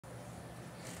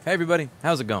Hey everybody,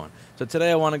 how's it going? So today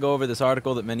I want to go over this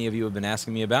article that many of you have been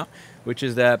asking me about, which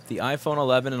is that the iPhone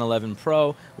 11 and 11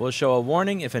 Pro will show a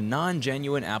warning if a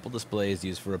non-genuine Apple display is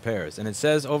used for repairs. And it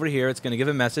says over here, it's going to give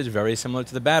a message very similar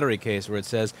to the battery case where it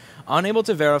says, unable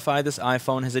to verify this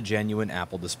iPhone has a genuine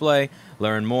Apple display,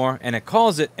 learn more, and it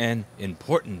calls it an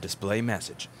important display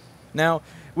message. Now,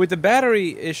 with the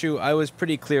battery issue, I was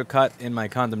pretty clear-cut in my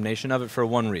condemnation of it for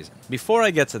one reason. Before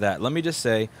I get to that, let me just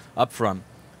say up front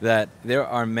that there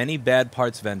are many bad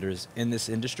parts vendors in this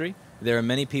industry. There are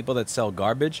many people that sell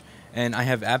garbage, and I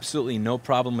have absolutely no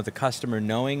problem with the customer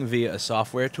knowing via a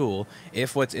software tool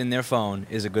if what's in their phone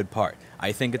is a good part.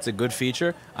 I think it's a good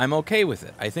feature. I'm okay with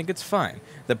it. I think it's fine.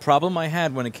 The problem I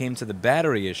had when it came to the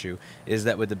battery issue is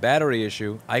that with the battery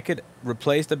issue, I could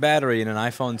replace the battery in an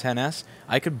iPhone XS.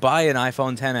 I could buy an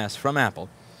iPhone XS from Apple.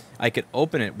 I could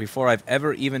open it before I've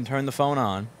ever even turned the phone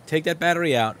on, take that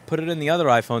battery out, put it in the other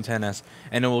iPhone XS,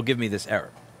 and it will give me this error.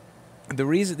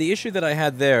 The issue that I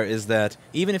had there is that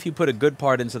even if you put a good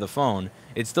part into the phone,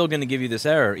 it's still going to give you this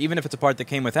error, even if it's a part that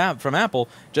came from Apple,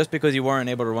 just because you weren't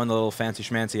able to run the little fancy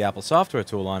schmancy Apple software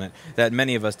tool on it that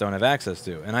many of us don't have access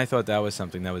to. And I thought that was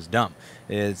something that was dumb.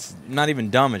 It's not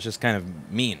even dumb, it's just kind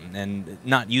of mean and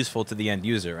not useful to the end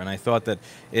user. And I thought that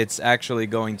it's actually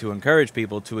going to encourage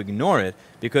people to ignore it,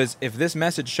 because if this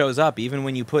message shows up, even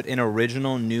when you put an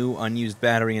original, new, unused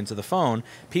battery into the phone,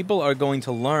 people are going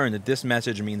to learn that this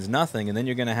message means nothing, and then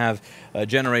you're going to have a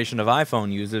generation of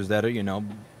iPhone users that are,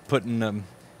 putting,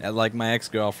 like my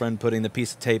ex-girlfriend, putting the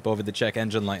piece of tape over the check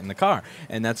engine light in the car.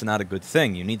 And that's not a good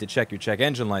thing. You need to check your check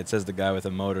engine light, says the guy with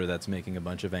a motor that's making a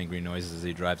bunch of angry noises as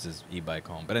he drives his e-bike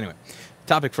home. But anyway,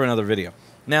 topic for another video.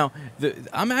 Now,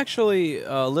 I'm actually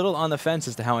a little on the fence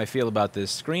as to how I feel about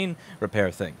this screen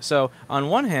repair thing. So, on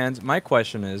one hand, my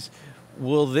question is,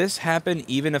 will this happen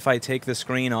even if I take the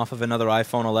screen off of another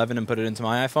iPhone 11 and put it into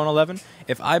my iPhone 11?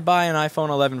 If I buy an iPhone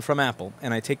 11 from Apple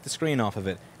and I take the screen off of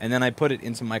it and then I put it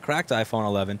into my cracked iPhone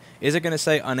 11, is it going to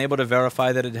say unable to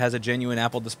verify that it has a genuine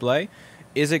Apple display?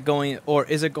 Is it going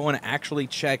to actually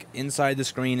check inside the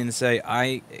screen and say,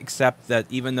 I accept that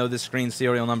even though this screen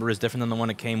serial number is different than the one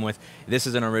it came with, this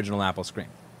is an original Apple screen?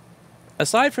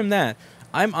 Aside from that,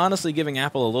 I'm honestly giving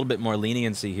Apple a little bit more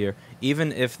leniency here,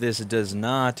 even if this does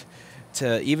not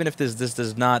this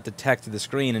does not detect the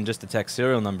screen and just detect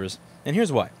serial numbers. And here's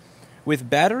why. With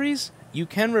batteries, you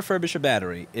can refurbish a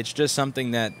battery. It's just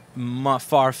something that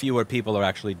far fewer people are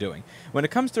actually doing. When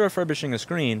it comes to refurbishing a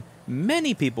screen,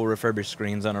 many people refurbish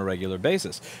screens on a regular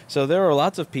basis. So there are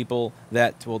lots of people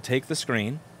that will take the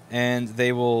screen and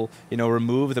they will,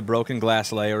 remove the broken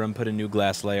glass layer and put a new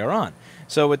glass layer on.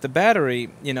 So with the battery,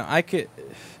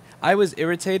 I was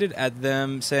irritated at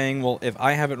them saying, well, if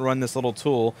I haven't run this little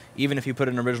tool, even if you put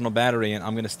an original battery in,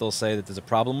 I'm going to still say that there's a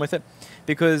problem with it.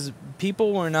 Because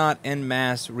people were not en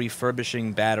masse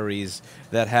refurbishing batteries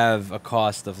that have a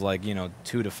cost of like, $2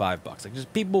 to $5. Like,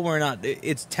 just people were not,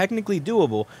 it's technically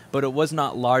doable, but it was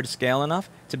not large scale enough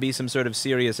to be some sort of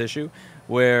serious issue,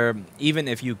 where even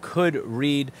if you could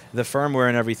read the firmware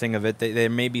and everything of it, there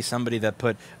may be somebody that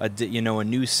put a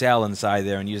new cell inside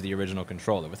there and used the original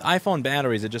controller. With iPhone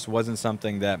batteries, it just wasn't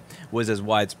something that was as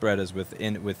widespread as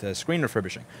with screen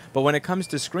refurbishing. But when it comes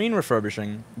to screen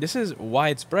refurbishing, this is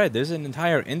widespread. There's an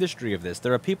entire industry of this.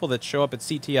 There are people that show up at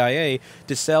CTIA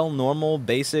to sell normal,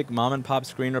 basic mom-and-pop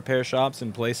screen repair shops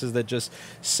and places that just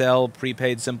sell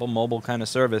prepaid, simple mobile kind of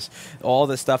service, all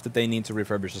the stuff that they need to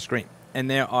refurbish the screen. And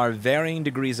there are varying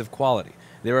degrees of quality.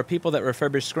 There are people that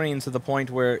refurbish screens to the point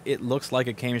where it looks like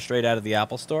it came straight out of the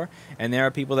Apple Store, and there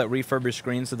are people that refurbish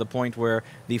screens to the point where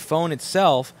the phone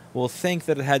itself will think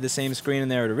that it had the same screen in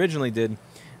there it originally did,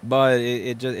 but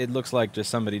it looks like just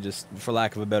somebody just, for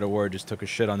lack of a better word, just took a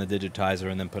shit on the digitizer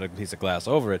and then put a piece of glass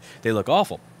over it. They look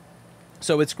awful.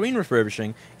 So with screen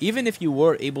refurbishing, even if you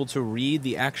were able to read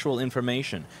the actual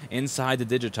information inside the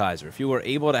digitizer, if you were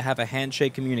able to have a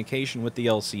handshake communication with the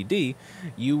LCD,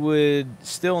 you would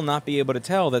still not be able to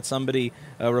tell that somebody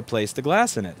replaced the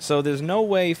glass in it. So there's no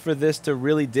way for this to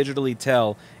really digitally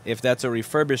tell if that's a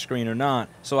refurbished screen or not.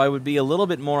 So I would be a little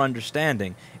bit more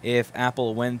understanding if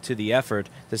Apple went to the effort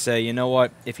to say, you know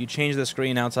what, if you change the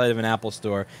screen outside of an Apple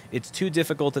store, it's too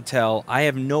difficult to tell. I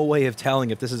have no way of telling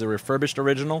if this is a refurbished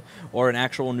original or an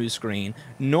actual new screen,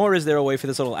 nor is there a way for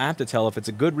this little app to tell if it's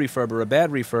a good refurb or a bad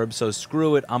refurb, so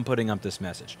screw it, I'm putting up this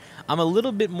message. I'm a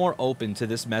little bit more open to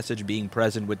this message being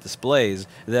present with displays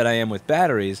than I am with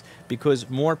batteries, because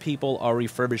more people are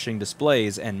refurbishing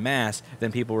displays en masse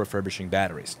than people refurbishing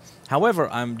batteries. However,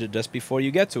 just before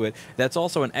you get to it, that's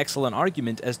also an excellent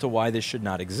argument as to why this should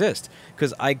not exist.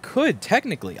 Because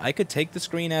technically, I could take the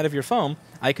screen out of your phone,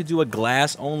 I could do a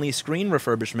glass-only screen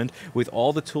refurbishment with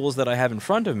all the tools that I have in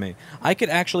front of me. I could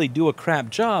actually do a crap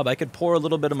job. I could pour a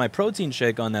little bit of my protein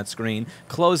shake on that screen,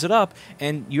 close it up,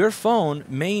 and your phone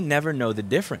may never know the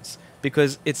difference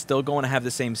because it's still going to have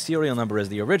the same serial number as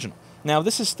the original. Now,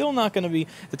 this is still not going to be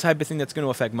the type of thing that's going to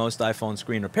affect most iPhone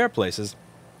screen repair places,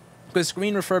 because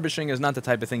screen refurbishing is not the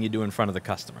type of thing you do in front of the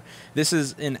customer. This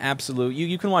is an absolute,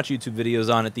 you can watch YouTube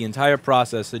videos on it, the entire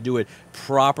process to do it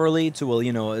properly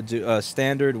to a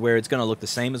standard where it's going to look the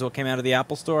same as what came out of the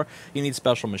Apple Store. You need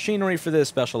special machinery for this,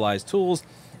 specialized tools.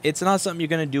 It's not something you're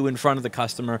going to do in front of the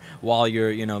customer while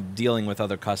you're, dealing with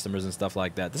other customers and stuff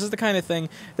like that. This is the kind of thing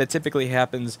that typically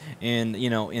happens in,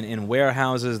 in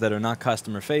warehouses that are not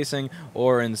customer facing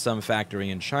or in some factory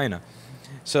in China.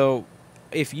 So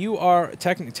if you are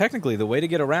technically, the way to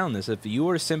get around this, if you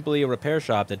were simply a repair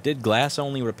shop that did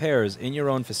glass-only repairs in your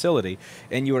own facility,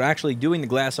 and you were actually doing the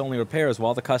glass-only repairs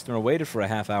while the customer waited for a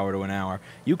half hour to an hour,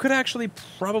 you could actually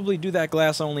probably do that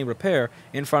glass-only repair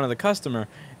in front of the customer,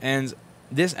 and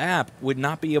this app would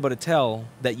not be able to tell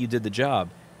that you did the job.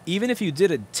 Even if you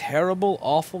did a terrible,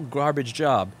 awful, garbage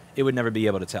job, it would never be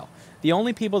able to tell. The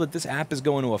only people that this app is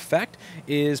going to affect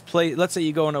is, let's say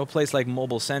you go into a place like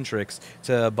Mobile Centrics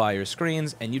to buy your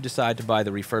screens, and you decide to buy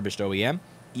the refurbished OEM,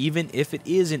 even if it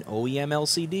is an OEM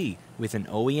LCD with an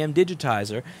OEM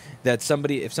digitizer, that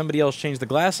if somebody else changed the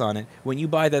glass on it, when you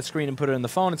buy that screen and put it in the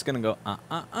phone, it's going to go,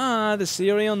 the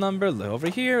serial number over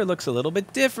here looks a little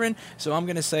bit different, so I'm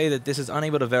going to say that this is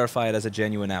unable to verify it as a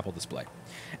genuine Apple display.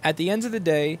 At the end of the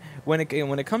day, when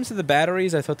it comes to the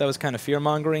batteries, I thought that was kind of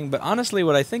fear-mongering, but honestly,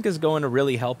 what I think is going to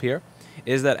really help here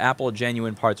is that Apple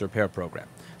Genuine Parts Repair program.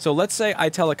 So let's say I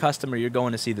tell a customer you're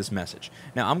going to see this message.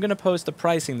 Now, I'm going to post the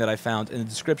pricing that I found in the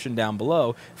description down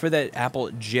below for that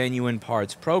Apple Genuine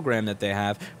Parts program that they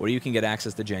have, where you can get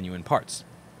access to genuine parts.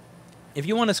 If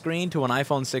you want a screen to an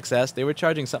iPhone 6s, they were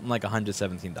charging something like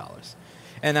 $117.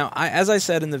 And now, as I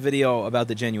said in the video about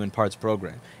the Genuine Parts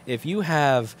program, if you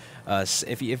have,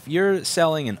 if you're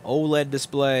selling an OLED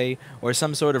display or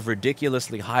some sort of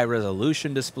ridiculously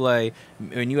high-resolution display,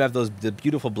 and you have the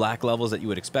beautiful black levels that you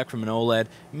would expect from an OLED,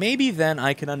 maybe then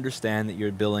I can understand that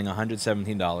you're billing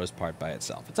 $117 part by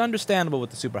itself. It's understandable with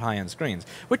the super high-end screens.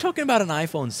 We're talking about an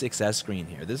iPhone 6s screen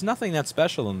here. There's nothing that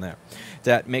special in there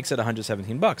that makes it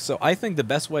 $117. So I think the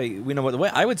best way, the way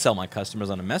I would sell my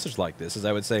customers on a message like this is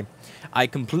I would say,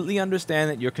 I completely understand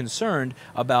that you're concerned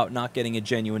about not getting a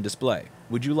genuine display.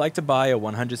 Would you like to buy a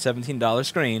 $117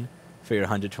 screen for your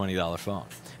 $120 phone?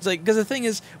 It's like, because the thing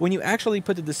is, when you actually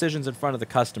put the decisions in front of the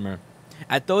customer,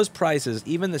 at those prices,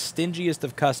 even the stingiest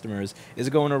of customers is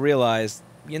going to realize,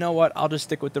 you know what, I'll just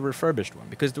stick with the refurbished one,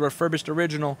 because the refurbished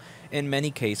original, in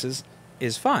many cases,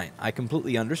 is fine. I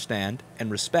completely understand and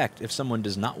respect if someone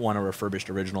does not want a refurbished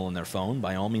original in their phone.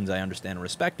 By all means, I understand and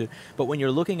respect it. But when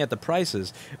you're looking at the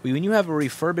prices, when you have a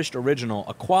refurbished original,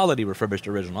 a quality refurbished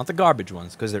original, not the garbage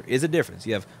ones, because there is a difference.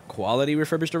 You have quality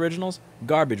refurbished originals,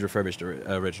 garbage refurbished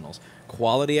originals.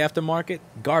 Quality aftermarket,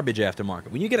 garbage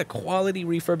aftermarket. When you get a quality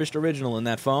refurbished original in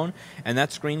that phone, and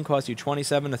that screen costs you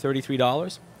 $27 to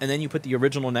 $33, and then you put the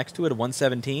original next to it at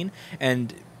 $117,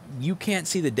 and you can't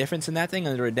see the difference in that thing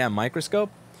under a damn microscope,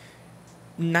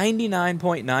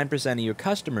 99.9% of your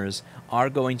customers are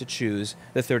going to choose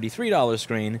the $33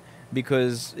 screen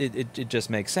because it just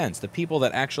makes sense. The people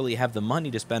that actually have the money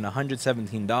to spend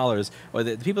 $117, or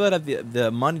the people that have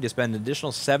the money to spend an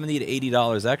additional $70 to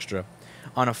 $80 extra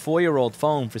on a 4-year-old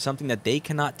phone for something that they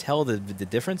cannot tell the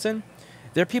difference in,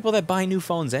 they're people that buy new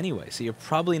phones anyway, so you're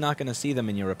probably not going to see them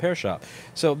in your repair shop.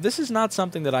 So this is not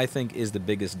something that I think is the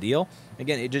biggest deal.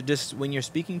 Again, just when you're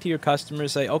speaking to your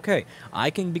customers, say, okay, I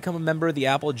can become a member of the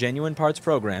Apple Genuine Parts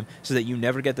program so that you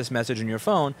never get this message in your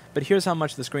phone, but here's how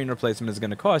much the screen replacement is going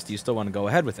to cost. Do you still want to go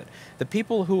ahead with it? The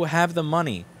people who have the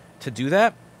money to do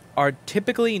that are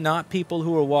typically not people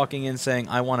who are walking in saying,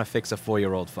 I want to fix a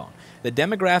 4-year-old phone. The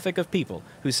demographic of people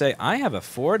who say, I have a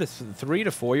 3 to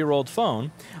 4-year-old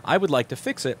phone, I would like to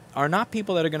fix it, are not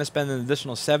people that are going to spend an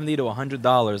additional $70 to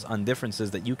 $100 on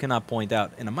differences that you cannot point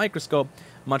out in a microscope,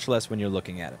 much less when you're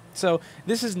looking at it. So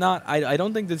this is not, I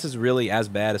don't think this is really as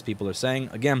bad as people are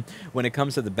saying. Again, when it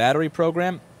comes to the battery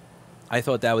program, I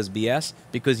thought that was BS,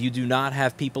 because you do not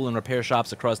have people in repair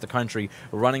shops across the country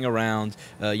running around,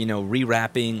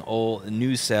 rewrapping old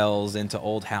new cells into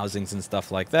old housings and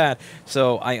stuff like that.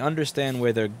 So I understand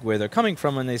where they're coming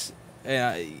from when they.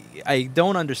 I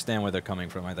don't understand where they're coming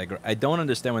from. I don't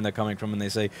understand where they're coming from when they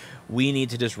say we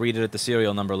need to just read it at the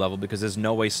serial number level because there's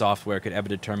no way software could ever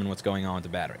determine what's going on with the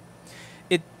battery.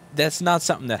 That's not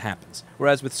something that happens.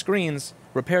 Whereas with screens,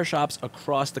 repair shops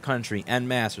across the country en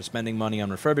masse are spending money on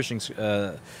refurbishing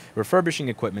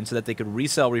equipment so that they could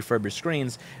resell refurbished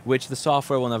screens, which the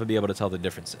software will never be able to tell the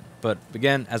difference in. But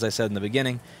again, as I said in the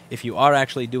beginning, if you are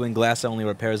actually doing glass-only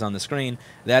repairs on the screen,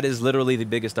 that is literally the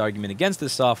biggest argument against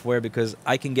this software, because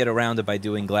I can get around it by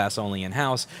doing glass-only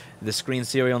in-house. The screen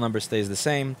serial number stays the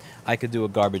same. I could do a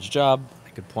garbage job. I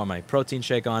could pour my protein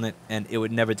shake on it, and it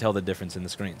would never tell the difference in the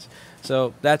screens.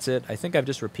 So that's it. I think I've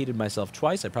just repeated myself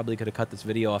twice. I probably could have cut this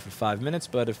video off at 5 minutes,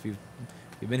 but if you've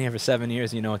been here for 7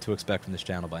 years, you know what to expect from this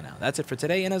channel by now. That's it for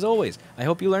today, and as always, I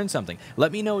hope you learned something.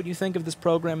 Let me know what you think of this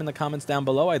program in the comments down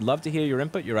below. I'd love to hear your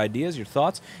input, your ideas, your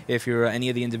thoughts. If you're any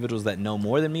of the individuals that know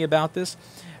more than me about this,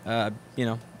 I'd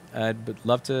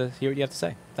love to hear what you have to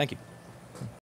say. Thank you.